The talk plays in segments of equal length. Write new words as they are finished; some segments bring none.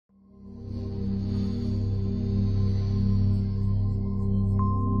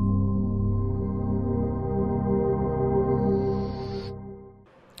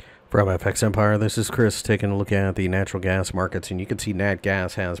From FXEmpire, this is Chris taking a look at the natural gas markets, and you can see nat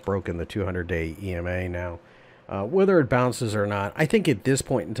gas has broken the 200-day EMA now. Whether it bounces or not, I think at this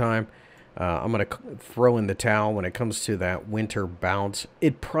point in time, I'm going to throw in the towel when it comes to that winter bounce.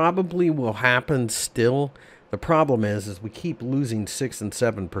 It probably will happen still. The problem is we keep losing 6 and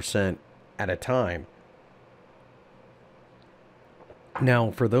 7% at a time.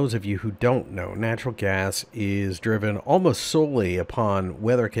 Now, for those of you who don't know, natural gas is driven almost solely upon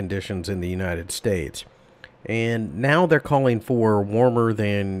weather conditions in the United States. And now they're calling for warmer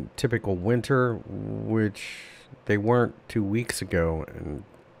than typical winter, which they weren't 2 weeks ago, and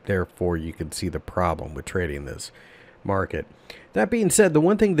therefore you can see the problem with trading this market. That being said, the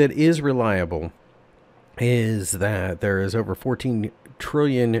one thing that is reliable is that there is over 14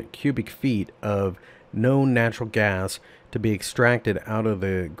 trillion cubic feet of known natural gas to be extracted out of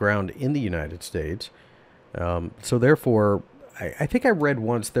the ground in the United States. So therefore, I think I read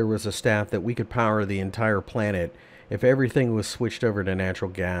once there was a stat that we could power the entire planet if everything was switched over to natural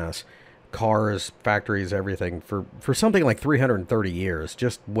gas, cars, factories, everything, for something like 330 years,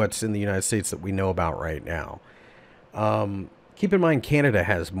 just what's in the United States that we know about right now. Keep in mind, Canada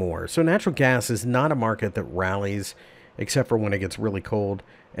has more. So natural gas is not a market that rallies except for when it gets really cold.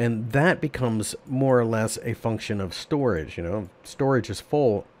 And that becomes more or less a function of storage. You know, storage is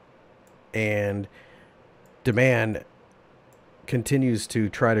full and demand continues to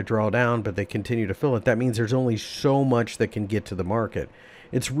try to draw down, but they continue to fill it. That means there's only so much that can get to the market.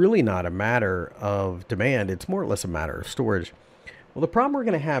 It's really not a matter of demand. It's more or less a matter of storage. Well, the problem we're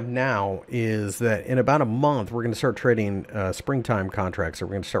going to have now is that in about a month, we're going to start trading springtime contracts. So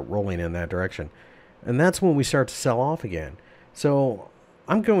we're going to start rolling in that direction. And that's when we start to sell off again. So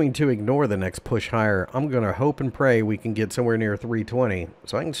I'm going to ignore the next push higher. I'm going to hope and pray we can get somewhere near 320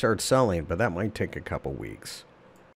 so I can start selling, but that might take a couple weeks.